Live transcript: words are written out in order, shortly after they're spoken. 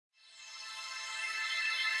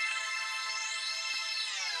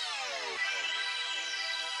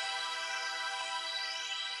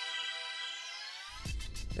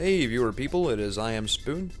Hey viewer people, it is I Am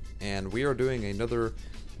Spoon, and we are doing another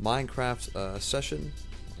Minecraft session,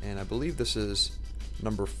 and I believe this is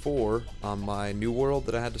number 4 on my new world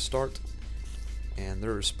that I had to start, and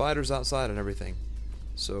there are spiders outside and everything,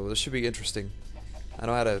 so this should be interesting. I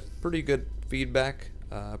know I had a pretty good feedback,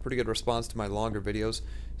 pretty good response to my longer videos,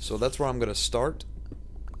 so that's where I'm going to start,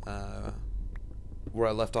 where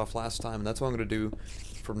I left off last time, and that's what I'm going to do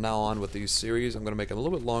from now on with these series. I'm going to make them a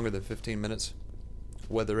little bit longer than 15 minutes.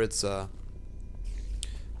 Whether it's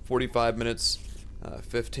 45 minutes,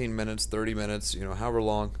 15 minutes, 30 minutes, you know, however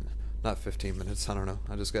long, not 15 minutes, I don't know,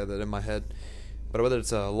 I just got that in my head, but whether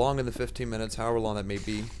it's longer than 15 minutes, however long that may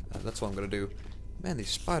be, that's what I'm going to do. Man, these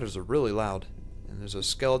spiders are really loud, and there's a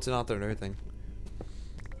skeleton out there and everything.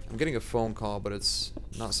 I'm getting a phone call, but it's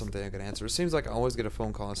not something I can answer. It seems like I always get a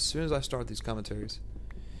phone call as soon as I start these commentaries.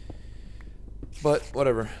 But,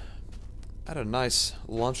 whatever. I had a nice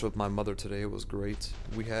lunch with my mother today. It was great.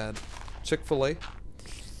 We had Chick-fil-A,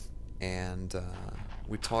 and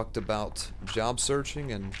we talked about job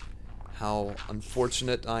searching and how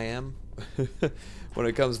unfortunate I am when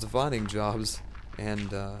it comes to finding jobs.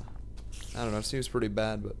 And I don't know, it seems pretty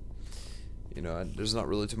bad, but you know, there's not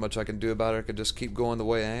really too much I can do about it. I could just keep going the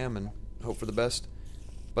way I am and hope for the best.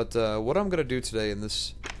 But what I'm going to do today in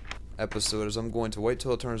this episode is I'm going to wait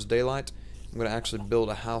till it turns daylight. I'm going to actually build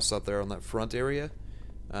a house out there on that front area.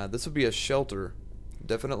 This would be a shelter,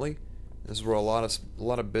 definitely. This is where a lot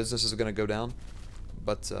of business is going to go down.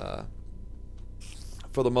 But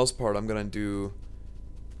for the most part, I'm going to do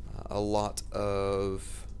a lot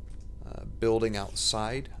of building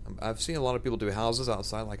outside. I've seen a lot of people do houses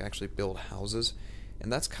outside, like actually build houses,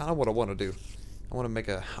 and that's kind of what I want to do. I want to make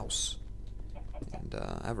a house, and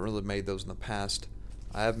I haven't really made those in the past.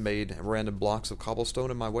 I have made random blocks of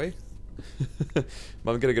cobblestone in my way. But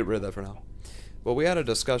I'm gonna get rid of that for now. Well, we had a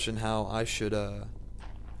discussion how I should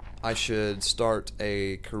start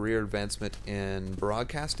a career advancement in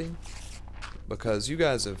broadcasting, because you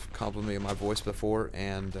guys have complimented my voice before,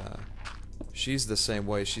 and she's the same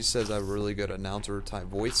way. She says I have a really good announcer type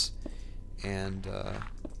voice, and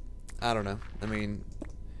I don't know. I mean,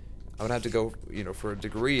 I would have to go, you know, for a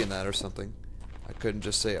degree in that or something. I couldn't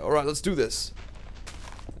just say, "All right, let's do this."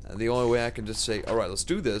 The only way I can just say, alright, let's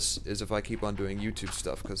do this, is if I keep on doing YouTube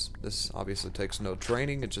stuff, because this obviously takes no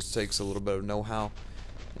training, it just takes a little bit of know-how,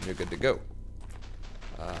 and you're good to go.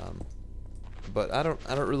 But I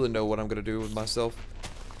don't really know what I'm going to do with myself,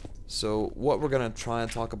 so what we're going to try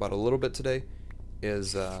and talk about a little bit today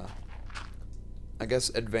is, I guess,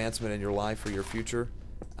 advancement in your life or your future.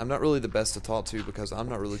 I'm not really the best to talk to, because I'm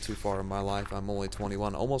not really too far in my life. I'm only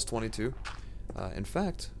 21, almost 22. In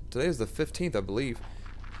fact, today is the 15th, I believe.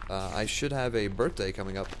 I should have a birthday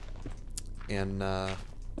coming up in a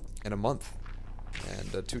month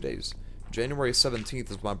and 2 days. January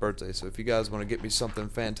 17th is my birthday, so if you guys want to get me something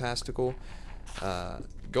fantastical,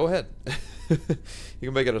 go ahead. You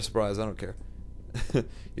can make it a surprise, I don't care.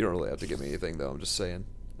 You don't really have to get me anything, though, I'm just saying.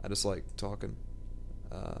 I just like talking.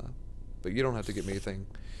 But you don't have to get me anything.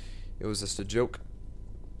 It was just a joke.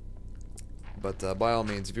 But by all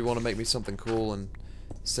means, if you want to make me something cool and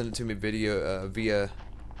send it to me via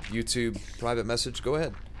YouTube private message, go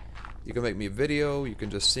ahead. You can make me a video, you can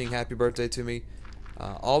just sing happy birthday to me.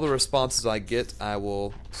 All the responses I get, I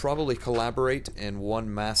will probably collaborate in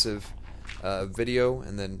one massive video,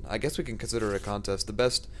 and then I guess we can consider it a contest. The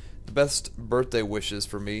best birthday wishes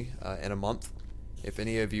for me in a month. If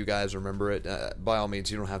any of you guys remember it, by all means,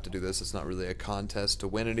 you don't have to do this. It's not really a contest to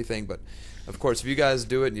win anything, but of course, if you guys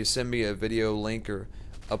do it and you send me a video link or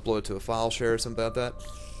upload it to a file share or something like that,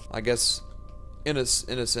 I guess in a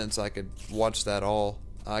sense I could watch that all.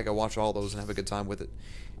 I could watch all those and have a good time with it.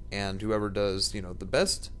 And whoever does, you know, the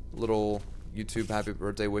best little YouTube happy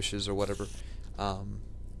birthday wishes or whatever,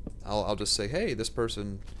 I'll just say, hey, this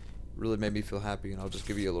person really made me feel happy, and I'll just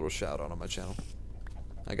give you a little shout out on my channel.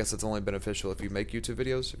 I guess it's only beneficial if you make YouTube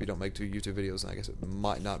videos. If you don't make YouTube videos, I guess it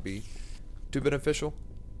might not be too beneficial.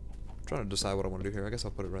 I'm trying to decide what I want to do here. I guess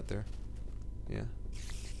I'll put it right there. Yeah.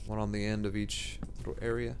 One on the end of each little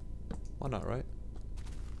area. Why not, right?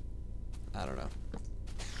 I don't know.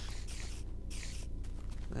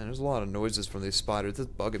 Man, there's a lot of noises from these spiders.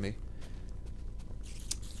 It's bugging me.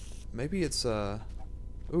 Maybe it's, ooh,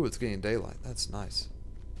 it's getting daylight. That's nice.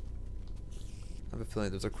 I have a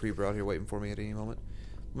feeling there's a creeper out here waiting for me at any moment.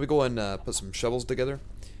 Let me go and put some shovels together,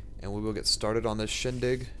 and we will get started on this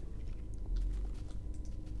shindig.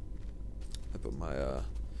 I put my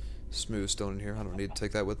smooth stone in here. I don't need to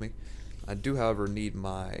take that with me. I do, however, need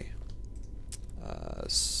my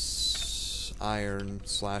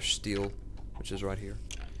iron/steel, which is right here.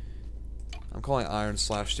 I'm calling it iron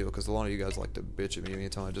slash steel because a lot of you guys like to bitch at me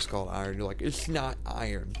anytime I just call it iron. You're like, it's not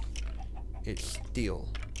iron, it's steel.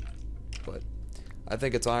 But I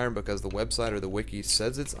think it's iron because the website or the wiki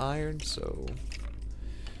says it's iron, so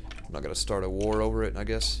I'm not going to start a war over it, I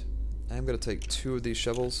guess. I'm going to take 2 of these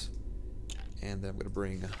shovels, and then I'm going to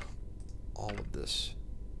bring all of this,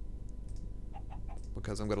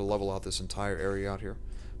 because I'm going to level out this entire area out here.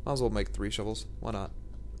 Might as well make 3 shovels. Why not?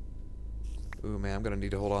 Ooh, man, I'm going to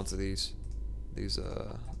need to hold on to these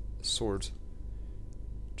swords,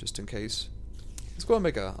 just in case. Let's go and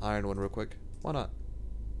make an iron one real quick. Why not?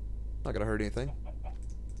 Not going to hurt anything.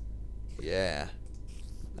 Yeah.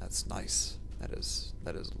 That's nice. That is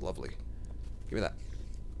lovely. Give me that.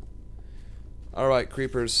 Alright,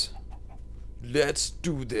 creepers. Let's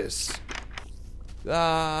do this.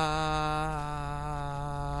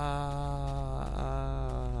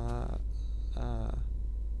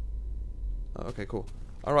 Okay, cool.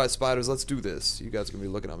 Alright, spiders, let's do this. You guys are going to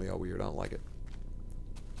be looking at me all weird. I don't like it.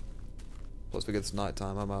 Plus, if it gets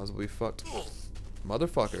nighttime, I might as well be fucked.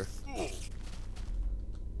 Motherfucker.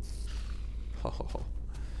 Oh.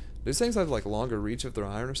 These things have, like, longer reach if they're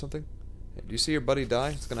iron or something. Hey, do you see your buddy die?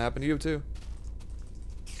 It's going to happen to you, too.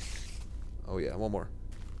 Oh, yeah, one more.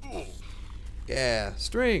 Yeah,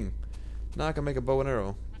 string! Now I can make a bow and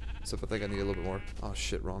arrow. Except I think I need a little bit more. Oh,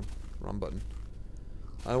 shit, wrong button.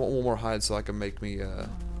 I want one more hide so I can make me a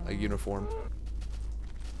uniform.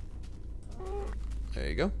 There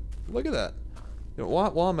you go. Look at that. You know,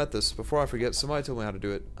 while I'm at this, before I forget, somebody told me how to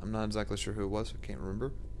do it. I'm not exactly sure who it was. I can't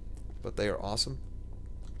remember. But they are awesome.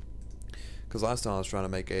 Because last time I was trying to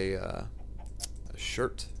make a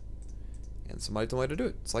shirt. And somebody told me how to do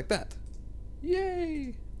it. It's like that.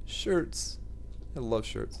 Yay! Shirts. I love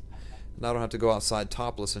shirts. And I don't have to go outside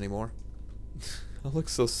topless anymore. I look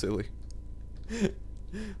so silly.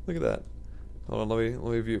 Look at that. Hold on, let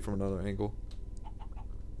me view it from another angle.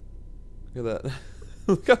 Look at that.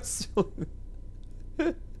 Look how silly.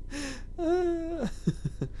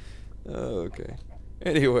 Okay.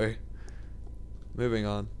 Anyway, moving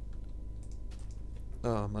on.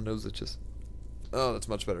 Oh, my nose itches. Oh, that's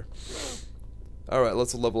much better. Alright,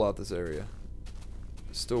 let's level out this area.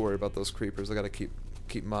 Still worried about those creepers. I gotta keep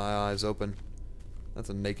my eyes open. That's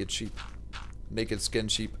a naked sheep. Naked skin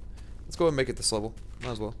sheep. Let's go ahead and make it this level.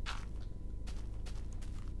 Might as well.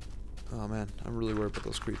 Oh man, I'm really worried about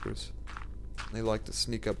those creepers. They like to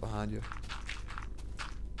sneak up behind you.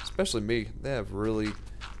 Especially me. They have really,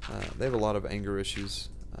 they have a lot of anger issues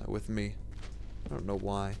with me. I don't know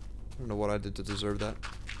why. I don't know what I did to deserve that.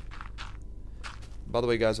 By the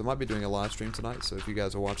way, guys, I might be doing a live stream tonight, so if you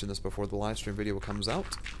guys are watching this before the live stream video comes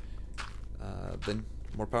out, then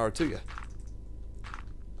more power to you.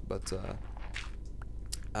 But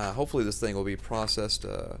hopefully this thing will be processed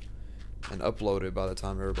and uploaded by the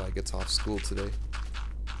time everybody gets off school today.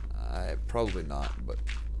 Probably not, but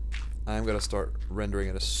I am going to start rendering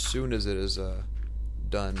it as soon as it is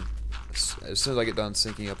done. As soon as I get done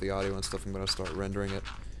syncing up the audio and stuff, I'm going to start rendering it.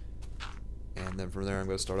 And then from there I'm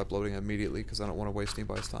going to start uploading it immediately because I don't want to waste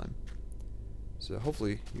anybody's time. So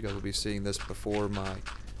hopefully you guys will be seeing this before my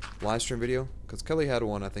live stream video. Because Kelly had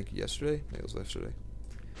one, I think, yesterday. Maybe it was yesterday.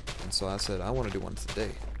 And so I said, I want to do one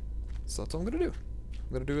today. So that's what I'm going to do. I'm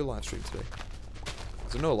going to do a live stream today.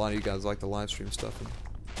 Because I know a lot of you guys like the live stream stuff. And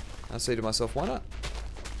I say to myself, why not?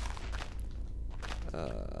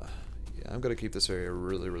 Yeah, I'm going to keep this area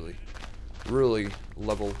really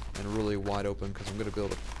level and really wide open because I'm going to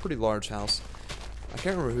build a pretty large house. I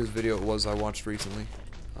can't remember whose video it was I watched recently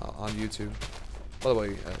on YouTube. By the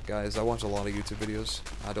way, guys, I watch a lot of YouTube videos.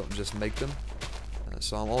 I don't just make them.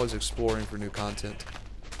 So I'm always exploring for new content.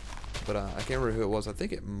 But I can't remember who it was. I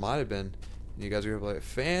think it might have been, you guys are like,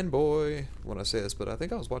 fanboy when I say this, but I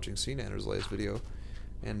think I was watching Cnander's latest video.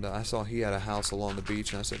 And I saw he had a house along the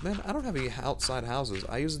beach, and I said, man, I don't have any outside houses.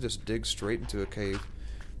 I usually just dig straight into a cave.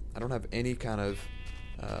 I don't have any kind of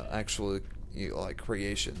actual like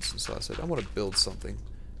creations. And so I said, I want to build something.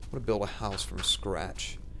 I want to build a house from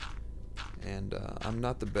scratch. And I'm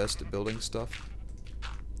not the best at building stuff.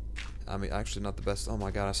 I mean, actually not the best. Oh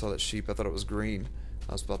my god, I saw that sheep. I thought it was green.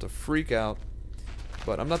 I was about to freak out.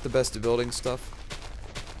 But I'm not the best at building stuff,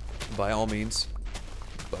 by all means.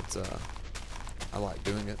 But I like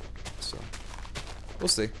doing it, so we'll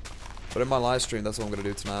see. But in my live stream, that's what I'm going to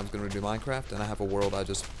do tonight. I'm going to do Minecraft, and I have a world I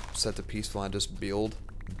just set to peaceful and just build.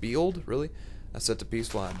 Build? Really? I set to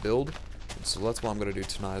peaceful and build. And so that's what I'm going to do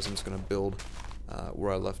tonight, is I'm just going to build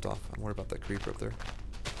where I left off. I'm worried about that creeper up there.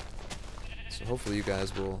 So hopefully you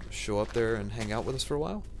guys will show up there and hang out with us for a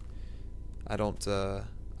while. I don't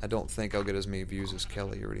think I'll get as many views as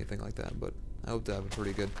Kelly or anything like that, but I hope to have a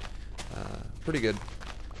pretty good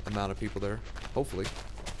amount of people there. Hopefully.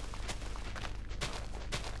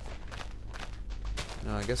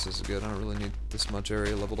 No, I guess this is good. I don't really need this much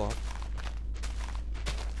area leveled off.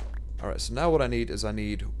 Alright, so now what I need is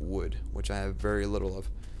wood, which I have very little of.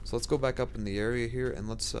 So let's go back up in the area here and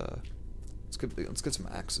let's get some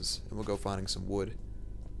axes and we'll go finding some wood.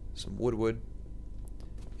 Some wood.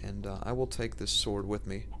 And I will take this sword with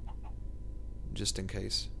me just in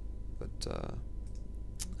case. But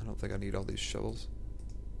I don't think I need all these shovels.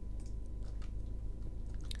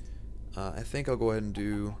 I think I'll go ahead and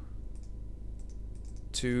do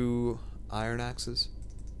 2 iron axes.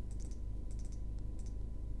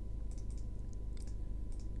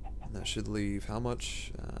 And that should leave how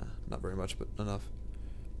much? Not very much, but enough.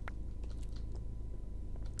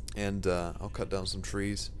 And I'll cut down some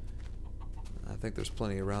trees. I think there's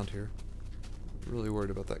plenty around here. Really worried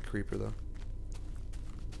about that creeper though.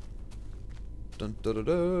 Dun da da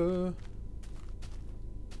da. It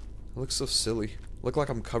looks so silly. Look like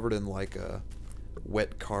I'm covered in like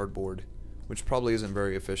wet cardboard, which probably isn't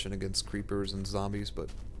very efficient against creepers and zombies, but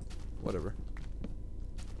whatever.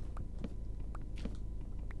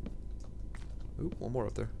 Oop, one more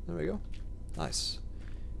up there. There we go. Nice.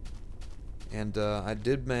 And I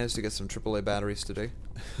did manage to get some AAA batteries today.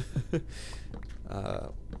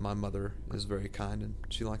 My mother is very kind, and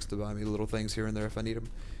she likes to buy me little things here and there if I need them.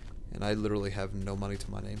 And I literally have no money to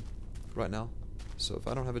my name right now. So if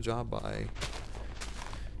I don't have a job by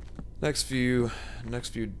next week,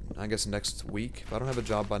 if I don't have a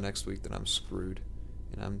job by next week, then I'm screwed.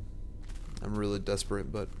 And I'm really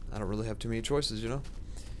desperate, but I don't really have too many choices, you know?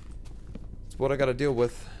 It's what I gotta deal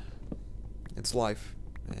with. It's life,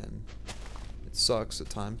 and it sucks at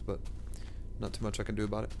times, but not too much I can do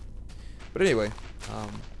about it. But anyway,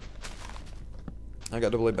 I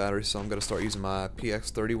got AA batteries, so I'm going to start using my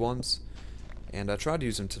PX31s. And I tried to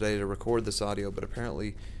use them today to record this audio, but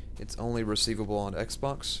apparently it's only receivable on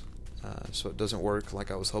Xbox. So it doesn't work like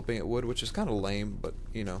I was hoping it would, which is kind of lame, but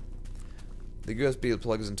you know. The USB that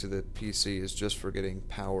plugs into the PC is just for getting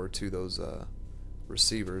power to those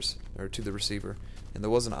receivers, or to the receiver. And there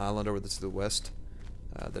was an island over to the west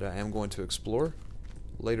that I am going to explore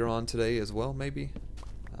later on today as well, maybe.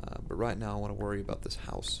 But right now I want to worry about this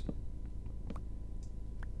house.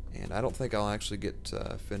 And I don't think I'll actually get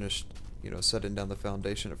finished, you know, setting down the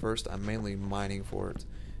foundation at first. I'm mainly mining for it.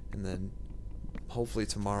 And then hopefully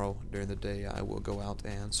tomorrow during the day I will go out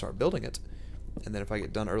and start building it. And then if I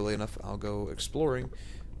get done early enough, I'll go exploring.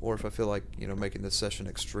 Or if I feel like, you know, making this session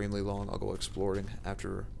extremely long, I'll go exploring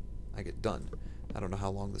after I get done. I don't know how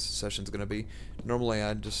long this session's going to be. Normally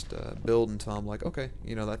I just build until I'm like, okay,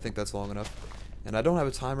 you know, I think that's long enough. And I don't have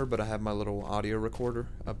a timer, but I have my little audio recorder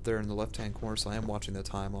up there in the left-hand corner, so I am watching the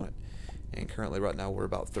time on it. And currently right now we're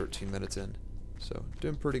about 13 minutes in. So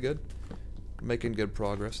doing pretty good. Making good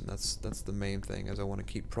progress, and that's the main thing, is I want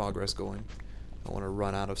to keep progress going. I want to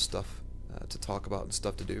run out of stuff to talk about and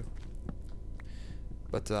stuff to do.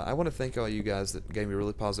 But I want to thank all you guys that gave me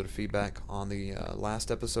really positive feedback on the last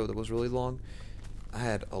episode that was really long. I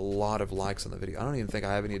had a lot of likes on the video. I don't even think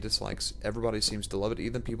I have any dislikes. Everybody seems to love it.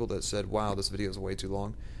 Even people that said, wow, this video is way too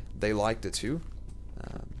long, they liked it too.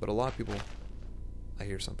 But a lot of people... I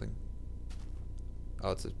hear something.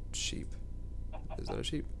 Oh, it's a sheep. Is that a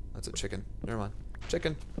sheep? That's a chicken. Never mind.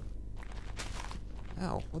 Chicken!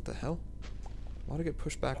 Ow, what the hell? Why did I get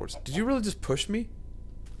pushed backwards? Did you really just push me?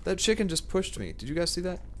 That chicken just pushed me. Did you guys see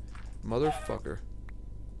that? Motherfucker.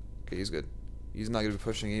 Okay, he's good. He's not going to be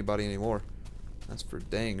pushing anybody anymore. That's for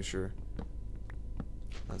dang sure.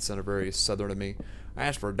 That sounded very southern to me.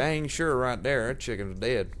 That's for dang sure right there. That chicken's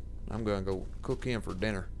dead. I'm going to go cook him for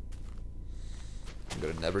dinner. I'm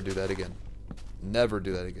going to never do that again. Never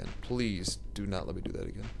do that again. Please do not let me do that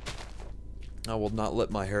again. I will not let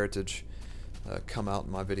my heritage come out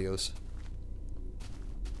in my videos.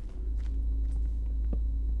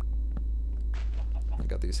 I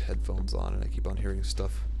got these headphones on and I keep on hearing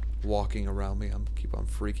stuff walking around me. I keep on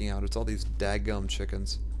freaking out. It's all these dadgum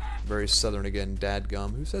chickens. Very southern again,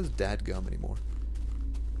 dadgum. Who says dadgum anymore?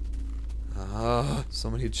 Ah, so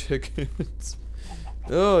many chickens.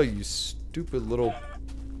 Oh, you stupid little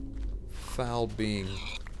foul being.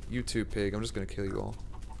 You too, pig. I'm just gonna kill you all.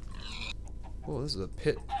 Oh, this is a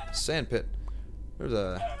pit. Sand pit. There's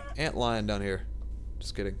a antlion down here.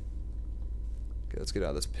 Just kidding. Okay, let's get out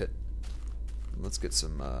of this pit. Let's get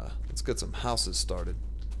some houses started.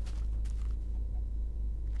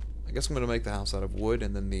 I guess I'm going to make the house out of wood,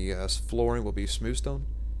 and then the flooring will be smooth stone.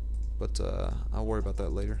 But I'll worry about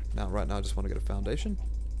that later. Right now I just want to get a foundation.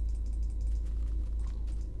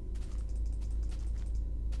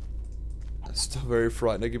 I'm still very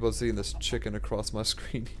frightened. I keep on seeing this chicken across my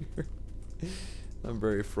screen here. I'm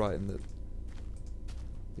very frightened that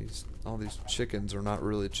all these chickens are not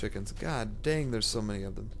really chickens. God dang, there's so many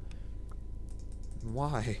of them.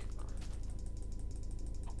 Why?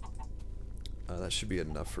 That should be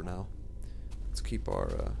enough for now. Let's keep our...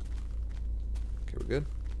 okay, we're good?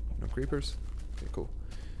 No creepers? Okay, cool.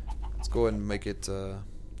 Let's go ahead and make it... yeah,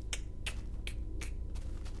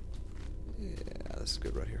 this is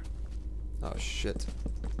good right here. Oh, shit.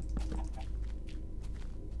 A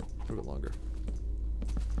little bit longer.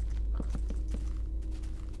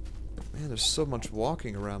 Man, there's so much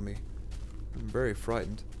walking around me. I'm very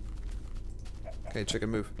frightened. Okay, chicken,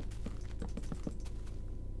 move.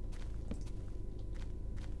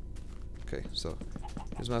 Okay, so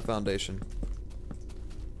here's my foundation.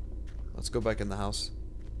 Let's go back in the house.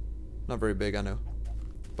 Not very big, I know,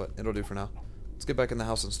 but it'll do for now. Let's get back in the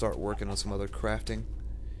house and start working on some other crafting.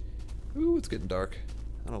 Ooh, it's getting dark.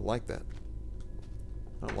 I don't like that.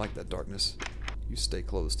 I don't like that darkness. You stay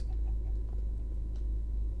closed.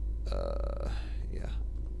 Yeah.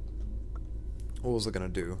 What was I gonna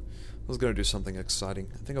do? I was gonna do something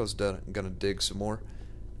exciting. I think I was gonna dig some more.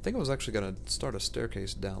 I think I was actually gonna start a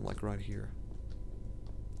staircase down, like right here.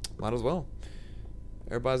 Might as well.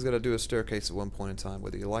 Everybody's gotta do a staircase at one point in time,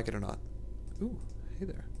 whether you like it or not. Ooh, hey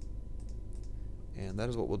there. And that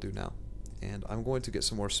is what we'll do now. And I'm going to get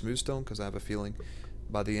some more smooth stone, because I have a feeling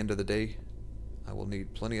by the end of the day I will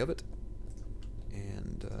need plenty of it.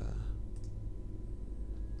 And I'll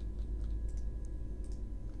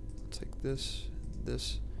take this,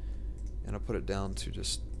 and I'll put it down to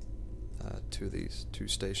just two of these, two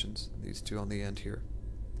stations, these two on the end here.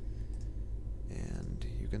 And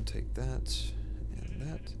you can take that and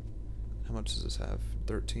that. How much does this have?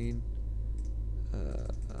 13.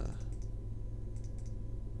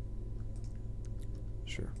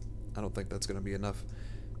 Sure. I don't think that's going to be enough.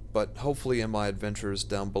 But hopefully in my adventures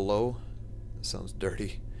down below, that sounds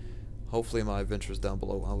dirty, hopefully in my adventures down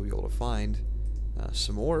below I'll be able to find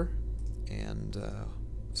some more, and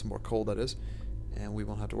some more coal, that is, and we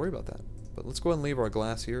won't have to worry about that. But let's go ahead and leave our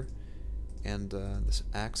glass here, and this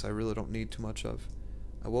axe I really don't need too much of.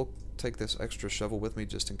 I will take this extra shovel with me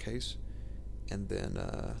just in case, and then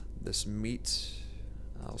this meat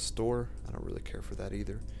I'll store. I don't really care for that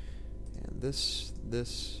either. And this, that,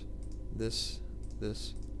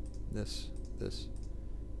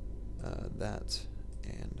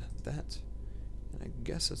 and that. And I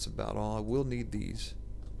guess that's about all. I will need these.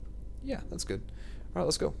 Yeah, that's good. Alright,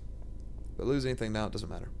 let's go. If I lose anything now, it doesn't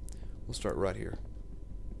matter. We'll start right here.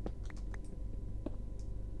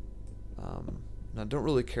 Now, I don't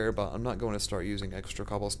really care about... I'm not going to start using extra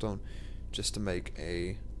cobblestone just to make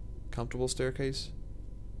a comfortable staircase.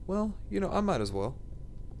 Well, you know, I might as well.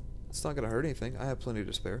 It's not going to hurt anything. I have plenty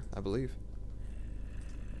to spare, I believe.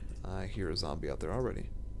 I hear a zombie out there already.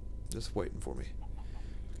 Just waiting for me.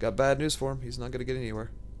 Got bad news for him. He's not going to get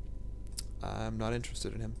anywhere. I'm not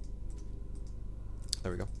interested in him.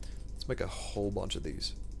 There we go. Let's make a whole bunch of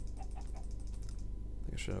these. I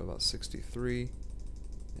think I should have about 63.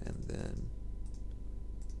 And then...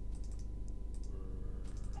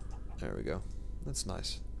 there we go. That's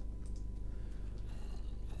nice.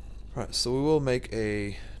 Alright, so we will make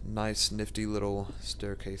a nice, nifty little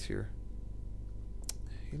staircase here.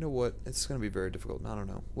 You know what? It's going to be very difficult. I don't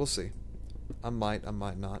know. We'll see. I might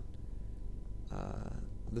not.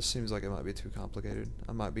 This seems like it might be too complicated.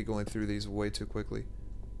 I might be going through these way too quickly.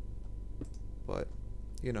 But,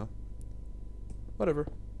 you know, whatever.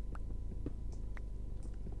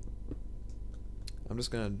 I'm just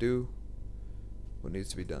going to do what needs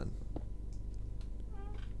to be done.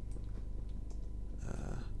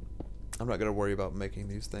 I'm not going to worry about making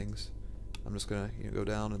these things. I'm just going to go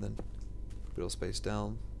down and then build space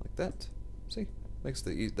down like that. See? Makes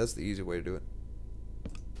that's the easy way to do it.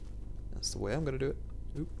 That's the way I'm going to do it.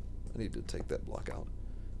 Oop. I need to take that block out.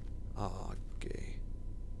 Ah, okay.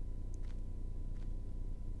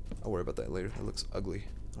 I'll worry about that later. That looks ugly.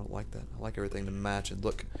 I don't like that. I like everything to match and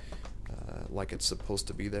look like it's supposed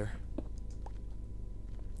to be there.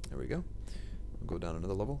 There we go. We'll go down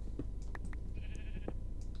another level.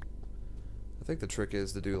 I think the trick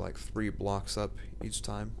is to do like 3 blocks up each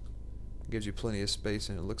time. It gives you plenty of space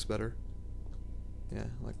and it looks better. Yeah,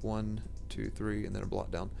 like 1, 2, 3, and then a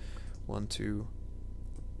block down. 1, 2,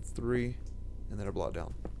 3, and then a block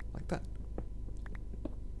down. Like that.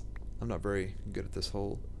 I'm not very good at this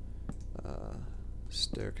whole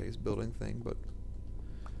staircase building thing, but...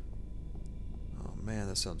 oh man,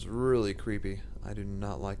 that sounds really creepy. I do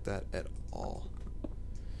not like that at all.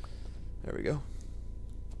 There we go.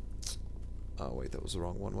 Oh wait, that was the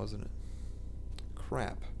wrong one, wasn't it?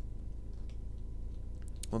 Crap.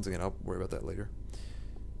 Once again, I'll worry about that later.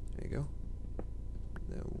 There you go.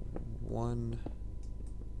 1,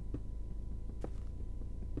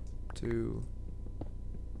 2,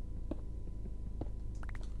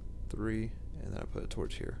 3, and then I put a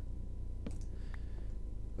torch here.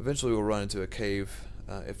 Eventually we'll run into a cave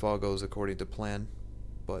if all goes according to plan,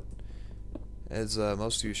 but as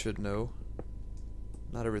most of you should know,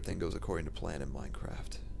 not everything goes according to plan in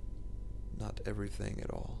Minecraft. Not everything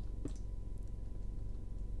at all.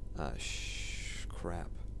 Crap.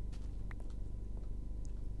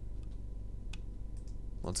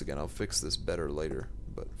 Once again, I'll fix this better later,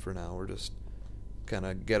 but for now we're just kind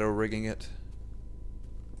of ghetto rigging it.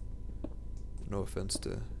 No offense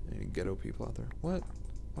to any ghetto people out there. What?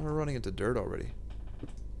 Why am I running into dirt already?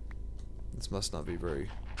 This must not be very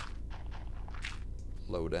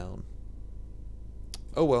low down.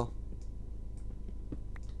 Oh well.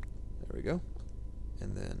 There we go.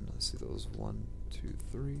 And then let's see those 1, 2,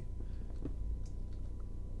 3.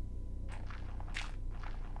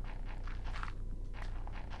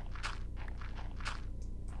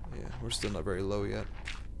 Yeah, we're still not very low yet.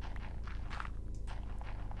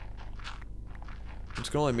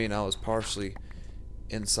 Which can only mean I was partially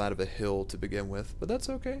inside of a hill to begin with, but that's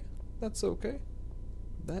okay. That's okay.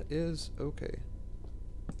 That is okay.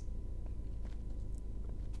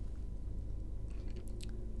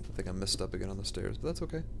 I think I messed up again on the stairs, but that's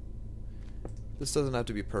okay. This doesn't have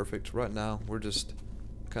to be perfect. Right now, we're just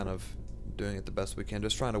kind of doing it the best we can,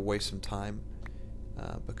 just trying to waste some time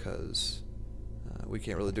because we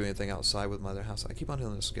can't really do anything outside with my other house. I keep on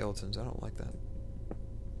hearing the skeletons. I don't like that.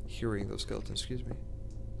 Hearing those skeletons, excuse me.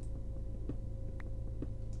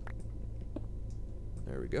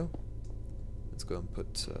 There we go. Let's go and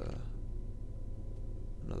put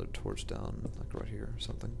another torch down, like right here or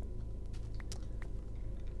something.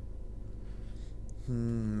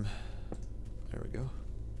 There we go.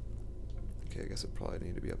 Okay, I guess it probably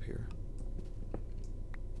need to be up here.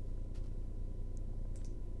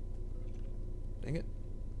 Dang it.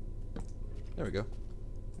 There we go.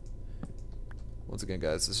 Once again,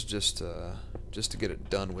 guys, this is just to get it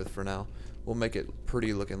done with for now. We'll make it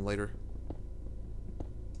pretty looking later.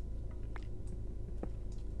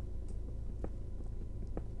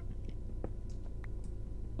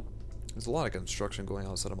 There's a lot of construction going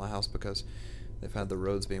on outside of my house because they've had the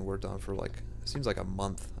roads being worked on for like, it seems like a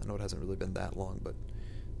month. I know it hasn't really been that long, but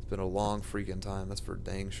it's been a long freaking time. That's for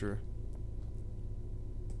dang sure.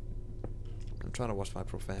 I'm trying to watch my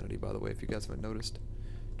profanity, by the way, if you guys haven't noticed.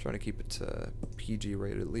 I'm trying to keep it PG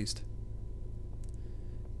rated at least.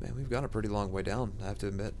 Man, we've gone a pretty long way down, I have to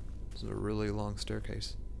admit. This is a really long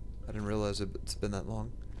staircase. I didn't realize it's been that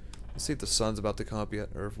long. Let's see if the sun's about to come up yet,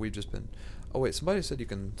 or if we've just been... Oh wait, somebody said you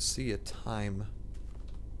can see a time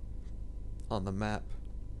on the map.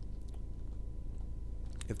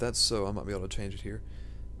 If that's so, I might be able to change it here.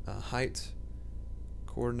 Height,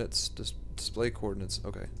 coordinates, display coordinates.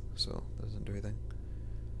 Okay, so that doesn't do anything.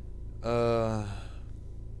 Yeah,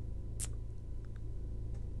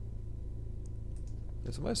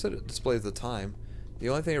 somebody said it displays the time. The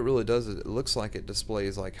only thing it really does is it looks like it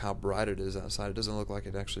displays like how bright it is outside. It doesn't look like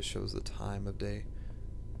it actually shows the time of day.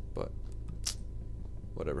 But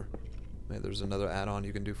whatever. Maybe there's another add-on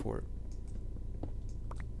you can do for it.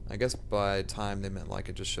 I guess by time they meant like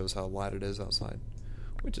it just shows how light it is outside,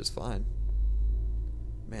 which is fine.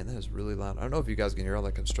 Man, that is really loud. I don't know if you guys can hear all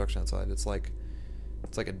that construction outside. It's like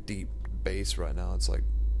a deep bass right now. It's like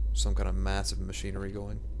some kind of massive machinery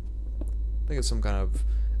going. I think it's some kind of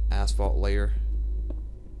asphalt layer.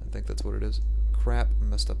 I think that's what it is. Crap, I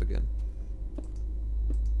messed up again.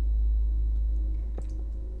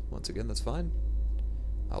 Once again, that's fine.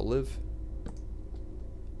 I'll live.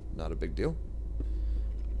 Not a big deal.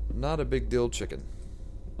 Not a big deal, chicken.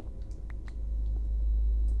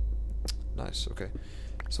 Nice, okay.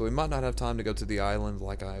 So we might not have time to go to the island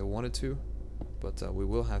like I wanted to, but we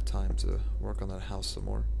will have time to work on that house some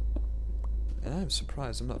more. And I'm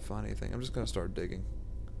surprised I'm not finding anything. I'm just going to start digging.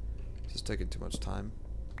 This is taking too much time.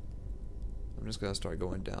 I'm just going to start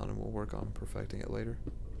going down and we'll work on perfecting it later.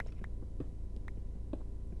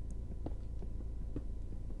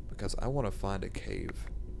 Because I want to find a cave.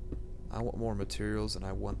 I want more materials and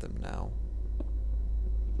I want them now.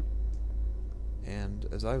 And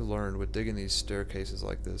as I've learned with digging these staircases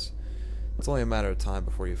like this, it's only a matter of time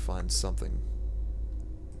before you find something.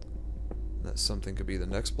 And that something could be the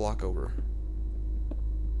next block over.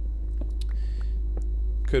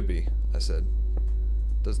 Could be, I said.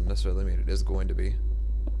 Doesn't necessarily mean it is going to be.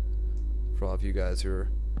 For all of you guys who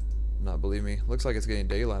are not believe me, looks like it's getting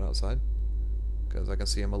daylight outside. Because I can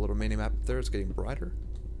see on my little mini map up there, it's getting brighter.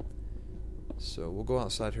 So we'll go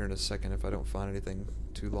outside here in a second if I don't find anything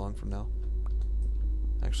too long from now.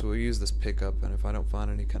 Actually, we'll use this pickup, and if I don't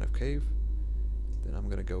find any kind of cave, then I'm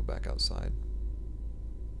gonna go back outside.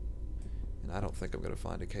 And I don't think I'm gonna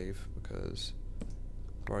find a cave because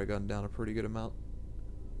I've already gotten down a pretty good amount.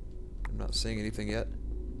 I'm not seeing anything yet.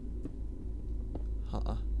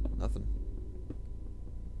 Nothing.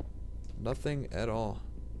 Nothing at all.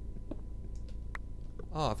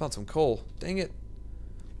 Oh, I found some coal. Dang it.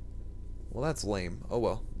 Well, that's lame. Oh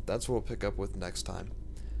well. That's what we'll pick up with next time.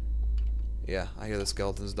 Yeah, I hear the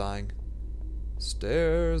skeletons dying.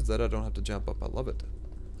 Stairs that I don't have to jump up. I love it.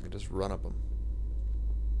 I can just run up them.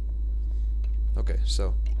 Okay,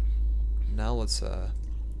 so now let's head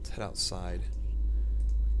outside.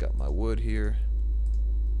 Got my wood here.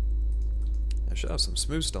 I should have some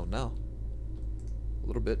smooth stone now. A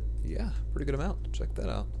little bit. Yeah, pretty good amount. Check that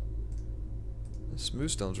out. This smooth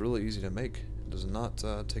stone's really easy to make. It does not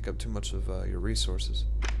take up too much of your resources.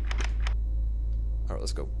 Alright,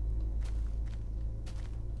 let's go.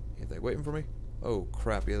 Anything waiting for me? Oh,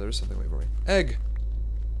 crap. Yeah, there's something waiting for me. Egg!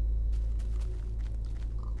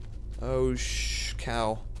 Oh,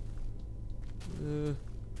 cow.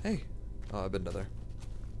 Hey. Oh, I've been to there.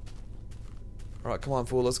 Alright, come on,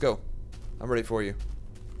 fool. Let's go. I'm ready for you.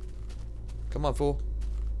 Come on, fool.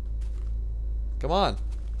 Come on.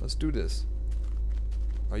 Let's do this.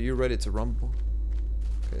 Are you ready to rumble?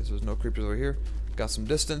 Okay, so there's no creepers over here. Got some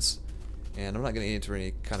distance. And I'm not going to enter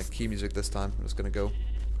any kind of key music this time. I'm just going to go.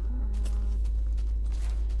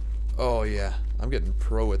 Oh, yeah. I'm getting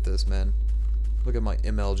pro at this, man. Look at my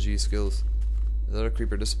MLG skills. The other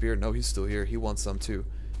creeper disappeared. No, he's still here. He wants some, too.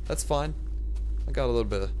 That's fine. I got a little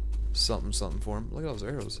bit of something for him. Look at those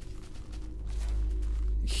arrows.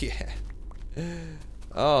 Yeah.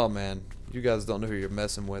 Oh, man. You guys don't know who you're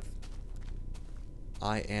messing with.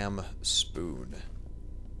 I am Spoon.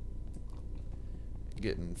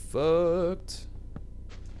 Getting fucked.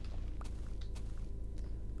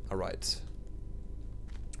 Alright.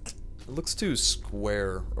 It looks too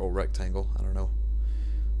square or rectangle. I don't know.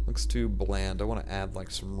 Looks too bland. I want to add like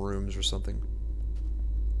some rooms or something.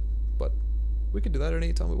 But we can do that at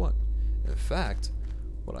any time we want. In fact,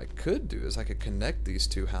 what I could do is I could connect these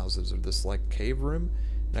two houses or this like cave room,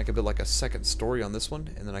 and I could build like a second story on this one,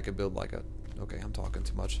 and then I could build like a. Okay, I'm talking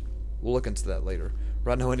too much. We'll look into that later.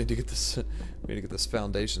 Right now, I need to get this. We need to get this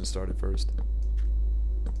foundation started first.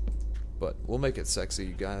 But we'll make it sexy,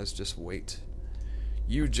 you guys. Just wait.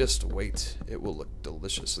 You just wait. It will look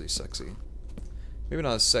deliciously sexy. Maybe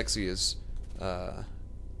not as sexy as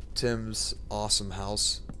Tim's awesome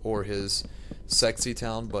house or his sexy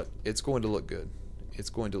town, but it's going to look good. It's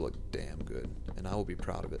going to look damn good, and I will be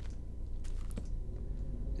proud of it.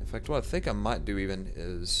 In fact, what I think I might do even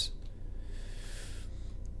is...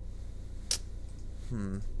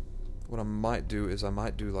 What I might do is I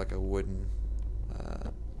might do like a wooden,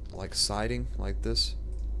 like siding, like this.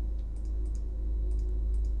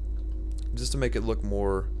 Just to make it look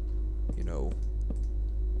more, you know,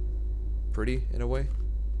 pretty in a way.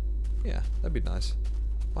 Yeah, that'd be nice.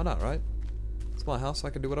 Why not, right? It's my house,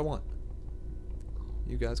 I can do what I want.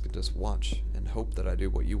 You guys could just watch and hope that I do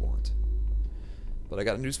what you want. But I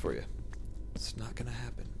got news for you. It's not gonna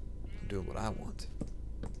happen. I'm doing what I want.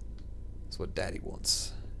 It's what Daddy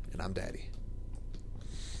wants. And I'm Daddy.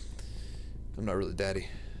 I'm not really Daddy.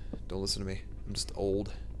 Don't listen to me. I'm just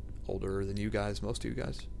old. Older than you guys, most of you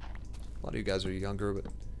guys. A lot of you guys are younger, but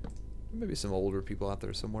maybe some older people out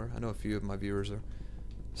there somewhere. I know a few of my viewers are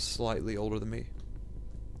slightly older than me.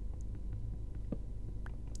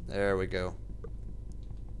 There we go.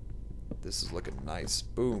 This is looking nice.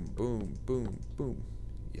 Boom, boom, boom, boom.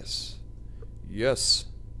 Yes. Yes.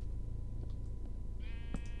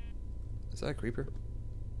 Is that a creeper?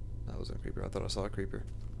 That wasn't a creeper. I thought I saw a creeper.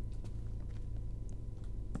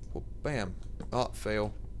 Well, bam. Oh,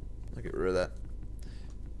 fail. I'll get rid of that.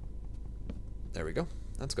 There we go.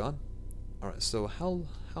 That's gone. Alright, so how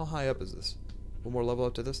high up is this? One more level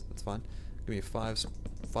up to this? That's fine. Give me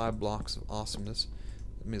five blocks of awesomeness.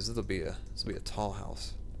 That means this'll be a tall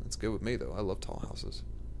house. That's good with me though. I love tall houses.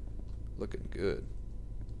 Looking good.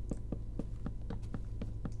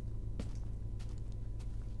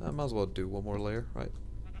 I might as well do one more layer, right?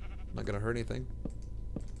 Not gonna hurt anything.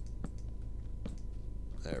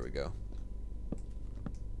 There we go.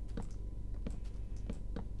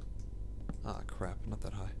 Ah, crap. Not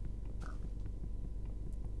that high.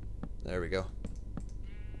 There we go.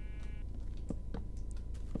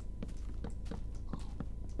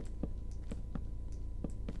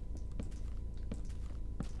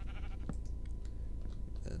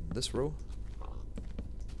 And this row.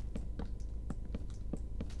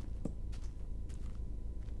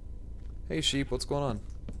 Hey sheep, what's going on?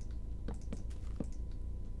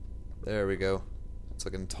 There we go. It's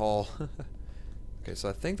looking tall. Okay, so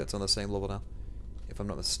I think that's on the same level now, if I'm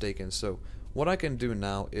not mistaken. So what I can do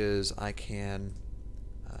now is I can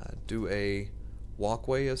do a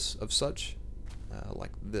walkway of such, like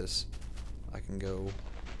this. I can go,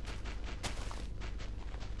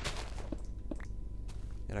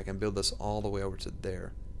 and I can build this all the way over to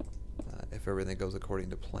there, if everything goes according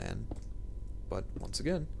to plan. But once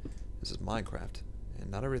again, this is Minecraft, and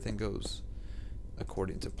not everything goes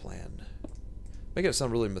according to plan. Make it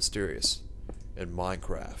sound really mysterious. In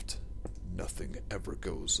Minecraft, nothing ever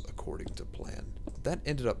goes according to plan. That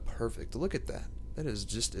ended up perfect. Look at that. That is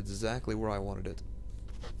just exactly where I wanted it.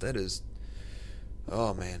 That is...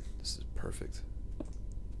 Oh man, this is perfect.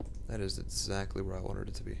 That is exactly where I wanted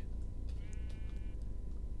it to be.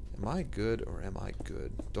 Am I good or am I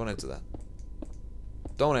good? Don't answer that.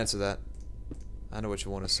 Don't answer that. I know what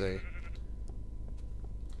you want to say.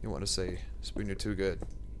 You want to say, Spoon, you're too good.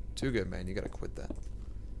 Too good, man. You gotta quit that.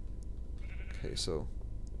 Okay, so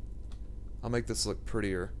I'll make this look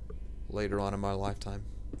prettier later on in my lifetime.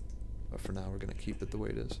 But for now, we're gonna keep it the way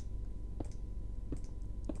it is.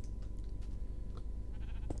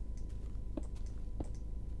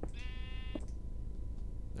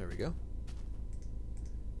 There we go.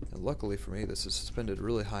 And luckily for me, this is suspended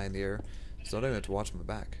really high in the air, so I don't even have to watch my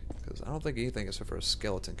back, because I don't think anything except for a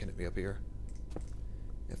skeleton can hit me up here.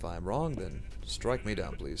 If I'm wrong, then strike me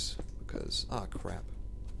down, please, because, crap.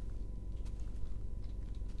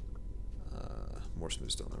 More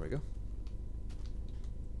smooth stone, there we go.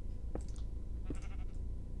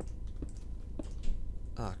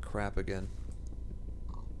 Crap again.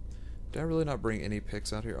 Did I really not bring any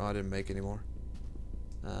picks out here? Oh, I didn't make any more.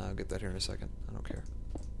 I'll get that here in a second. I don't care.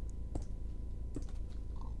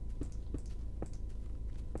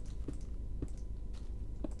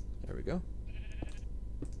 There we go.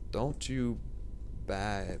 Don't you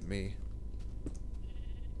bat at me.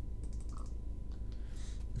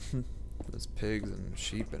 There's pigs and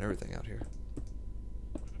sheep and everything out here.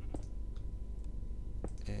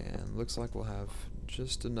 And looks like we'll have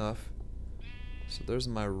just enough. So there's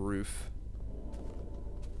my roof.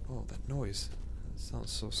 Oh, that noise. That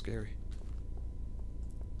sounds so scary.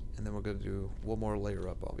 And then we're going to do one more layer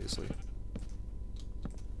up, obviously.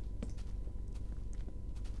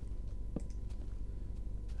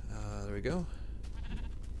 There we go.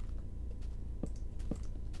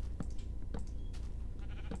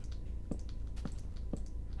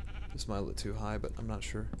 This might look too high, but I'm not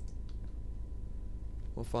sure.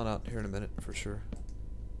 We'll find out here in a minute for sure.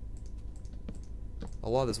 A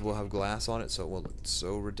lot of this will have glass on it, so it won't look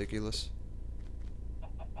so ridiculous.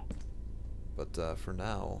 But for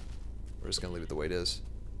now, we're just gonna leave it the way it is.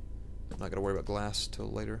 I'm not gonna worry about glass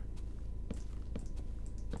till later.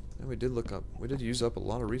 And we did use up a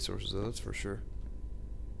lot of resources though, that's for sure.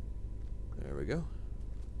 There we go.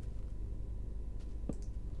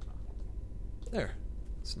 There.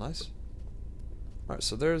 That's nice. Alright,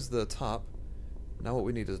 so there's the top. Now what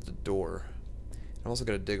we need is the door. I'm also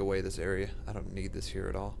going to dig away this area. I don't need this here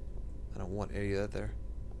at all. I don't want any of that there.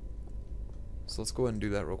 So let's go ahead and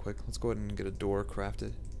do that real quick. Let's go ahead and get a door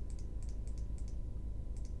crafted.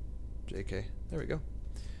 JK. There we go.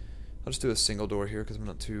 I'll just do a single door here because I'm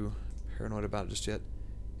not too paranoid about it just yet.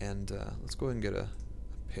 And let's go ahead and get a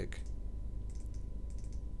pick.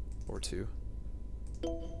 Or two.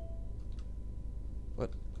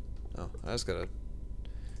 What? Oh, I just got a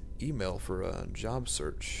email for a job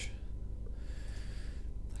search.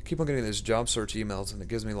 I keep on getting these job search emails and it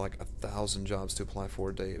gives me like 1,000 jobs to apply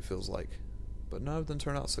for a day, it feels like. But none of them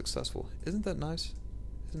turn out successful. Isn't that nice?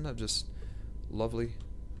 Isn't that just lovely?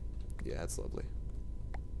 Yeah, it's lovely.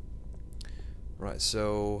 Right,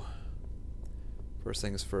 so first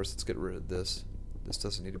things first, let's get rid of this. This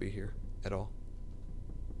doesn't need to be here at all.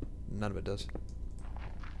 None of it does.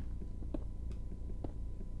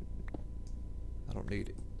 I don't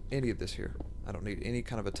need any of this here. I don't need any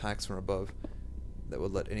kind of attacks from above that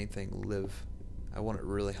would let anything live. I want it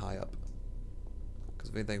really high up. Because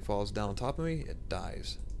if anything falls down on top of me, it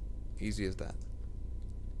dies. Easy as that.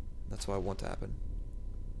 That's what I want to happen.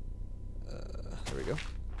 There we go.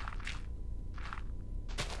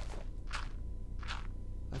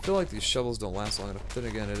 I feel like these shovels don't last long enough. Then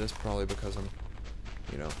again, it is probably because I'm,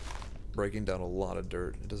 you know, breaking down a lot of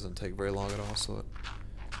dirt. It doesn't take very long at all, so it,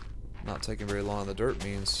 not taking very long on the dirt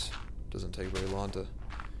means it doesn't take very long to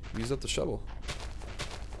use up the shovel.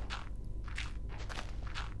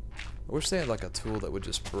 I wish they had like a tool that would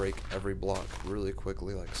just break every block really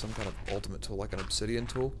quickly, like some kind of ultimate tool, like an obsidian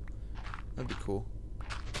tool. That'd be cool.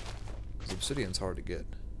 Because obsidian's hard to get.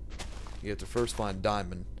 You have to first find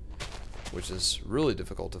diamond, which is really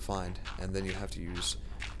difficult to find, and then you have to use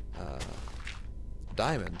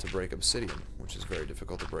diamond to break obsidian, which is very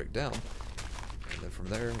difficult to break down. And then from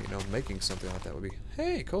there, you know, making something like that would be,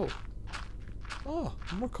 hey, coal. Oh,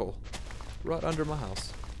 more coal. Right under my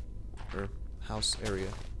house. Or house area.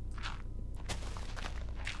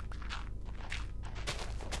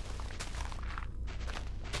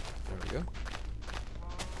 There we go.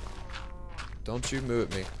 Don't you moo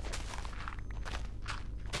at me.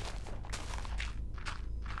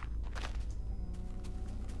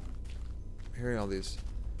 I'm hearing all these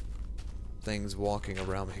things walking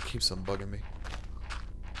around me. It keeps on bugging me.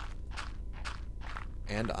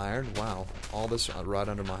 And iron? Wow. All this right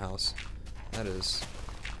under my house. That is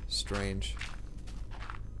strange.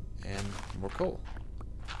 And more coal.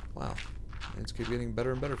 Wow. It's keep getting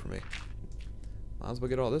better and better for me. Might as well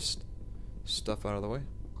get all this stuff out of the way.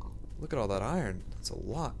 Look at all that iron. That's a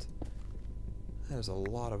lot. That is a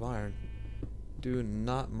lot of iron. Do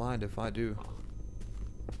not mind if I do.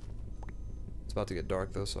 It's about to get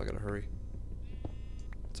dark though, so I gotta hurry.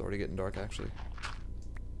 It's already getting dark actually.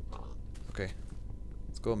 Okay.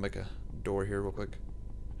 Let's go and make a door here real quick.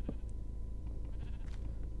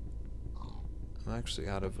 I'm actually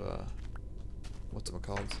out of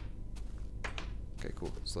whatchamacallits. Okay,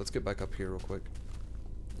 cool. So let's get back up here real quick.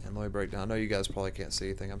 And let me break down. I know you guys probably can't see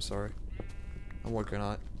anything. I'm sorry. I'm working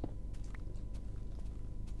on it.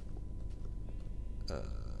 There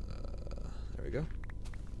we go.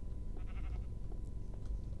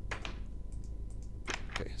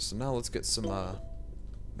 Okay, so now let's get some,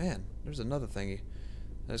 man, there's another thingy.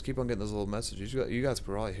 I just keep on getting those little messages. You guys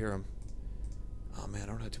can probably hear them. Oh man, I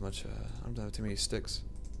don't have too much, I don't have too many sticks.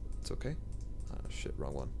 It's okay. Oh shit,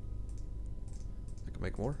 wrong one. I can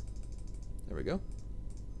make more. There we go.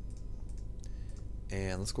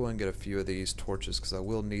 And let's go ahead and get a few of these torches, because I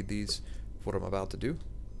will need these for what I'm about to do.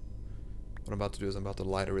 What I'm about to do is I'm about to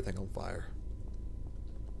light everything on fire.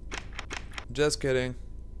 Just kidding.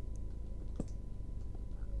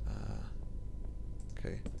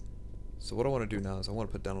 Okay. So what I want to do now is I want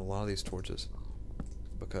to put down a lot of these torches,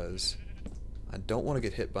 because I don't want to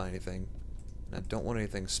get hit by anything, and I don't want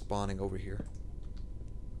anything spawning over here.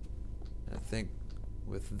 And I think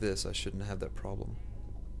with this I shouldn't have that problem.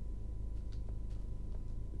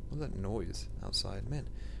 What's that noise outside? Man,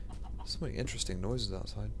 so many interesting noises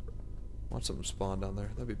outside. Watch something spawn down there.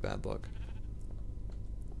 That'd be bad luck.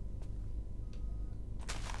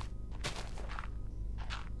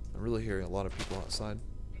 I'm really hearing a lot of people outside.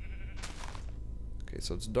 Okay,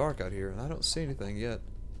 so it's dark out here, and I don't see anything yet.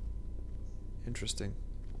 Interesting.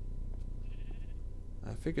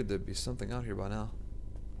 I figured there'd be something out here by now,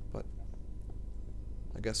 but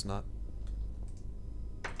I guess not.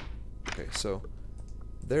 Okay, so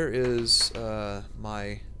there is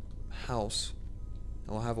my house.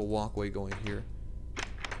 I'll have a walkway going here.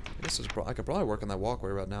 I could probably work on that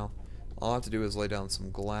walkway right now. All I have to do is lay down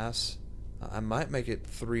some glass. I might make it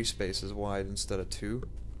 3 spaces wide instead of 2.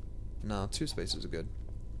 No, 2 spaces are good.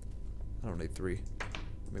 I don't need 3.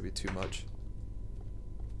 Maybe too much.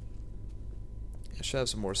 I should have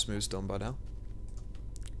some more smooth stone by now.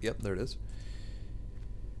 Yep, there it is.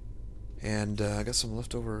 And I got some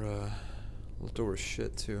leftover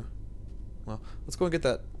shit too. Well, let's go and get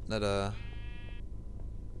that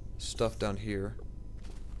stuff down here,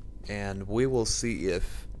 and we will see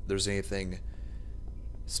if there's anything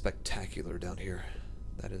spectacular down here.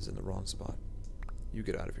 That is in the wrong spot. You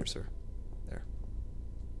get out of here, sir. There.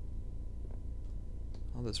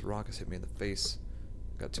 All this rock has hit me in the face.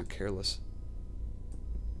 Got too careless.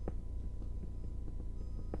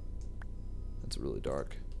 It's really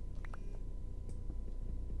dark.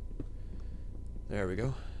 There we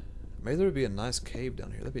go. Maybe there would be a nice cave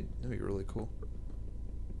down here. That'd be really cool.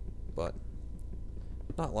 But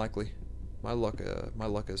not likely. My luck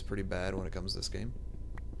is pretty bad when it comes to this game.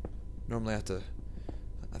 Normally I have to.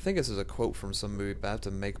 I think this is a quote from some movie, but I have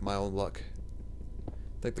to make my own luck. I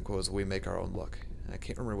think the quote is "We make our own luck." And I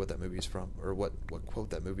can't remember what that movie is from, or what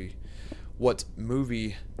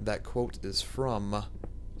movie that quote is from.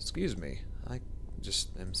 Excuse me. I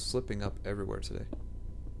just am slipping up everywhere today.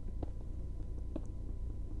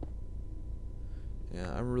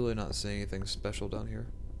 Yeah, I'm really not seeing anything special down here.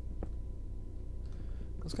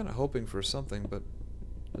 I was kind of hoping for something, but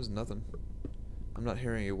there's nothing. I'm not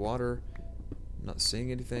hearing any water. I'm not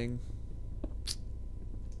seeing anything.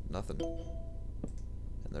 Nothing.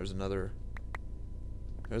 And there's another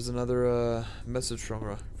message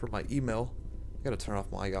from my email. I gotta turn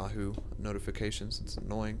off my Yahoo notifications. It's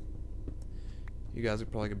annoying. You guys are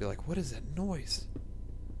probably gonna be like, "What is that noise?"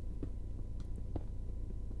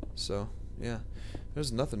 So yeah,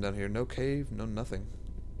 there's nothing down here. No cave, no nothing.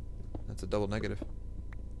 That's a double negative.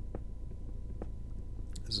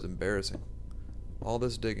 This is embarrassing. All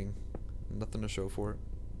this digging. Nothing to show for it.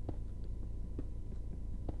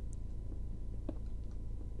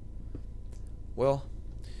 Well,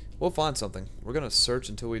 we'll find something. We're gonna search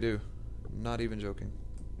until we do. Not even joking.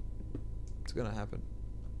 It's gonna happen.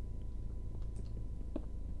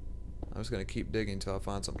 I'm just gonna keep digging until I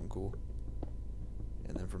find something cool.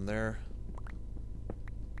 And then from there,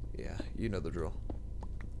 yeah, you know the drill.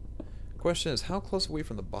 Question is, how close are we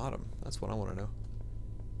from the bottom? That's what I want to know.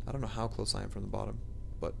 I don't know how close I am from the bottom,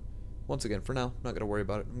 but once again, for now, I'm not gonna worry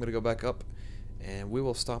about it. I'm gonna go back up, and we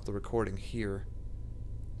will stop the recording here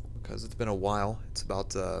because it's been a while. It's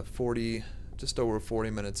about just over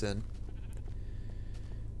 40 minutes in.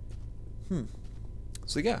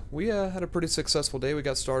 So yeah, we had a pretty successful day. We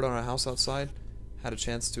got started on our house outside, had a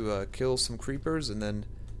chance to kill some creepers, and then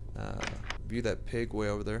view that pig way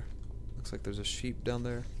over there. Looks like there's a sheep down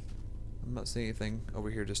there. I'm not seeing anything over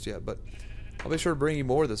here just yet, but I'll be sure to bring you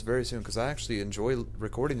more of this very soon because I actually enjoy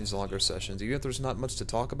recording these longer sessions, even if there's not much to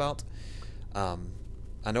talk about.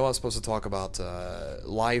 I know I was supposed to talk about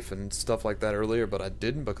life and stuff like that earlier, but I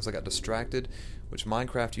didn't because I got distracted, which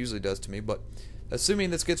Minecraft usually does to me. But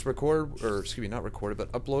assuming this gets recorded, or excuse me, not recorded,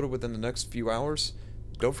 but uploaded within the next few hours,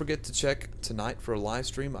 don't forget to check tonight for a live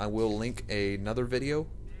stream. I will link another video,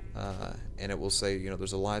 and it will say, you know,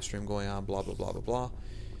 there's a live stream going on, blah, blah, blah, blah, blah.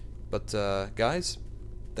 But, guys,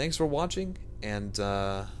 thanks for watching, and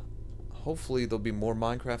hopefully there'll be more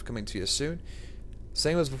Minecraft coming to you soon.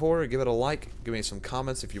 Same as before, give it a like, give me some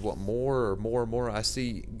comments if you want more or more. I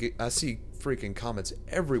see freaking comments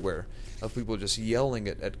everywhere of people just yelling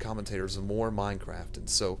at commentators of more Minecraft, and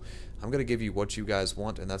so I'm gonna give you what you guys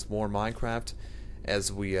want, and that's more Minecraft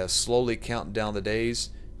as we slowly count down the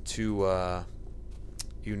days to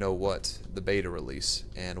you know what, the beta release.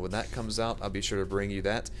 And when that comes out, I'll be sure to bring you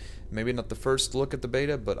that. Maybe not the first look at the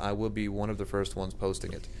beta, but I will be one of the first ones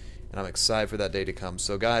posting it, and I'm excited for that day to come.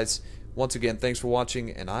 So guys, once again, thanks for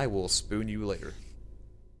watching, and I will spoon you later.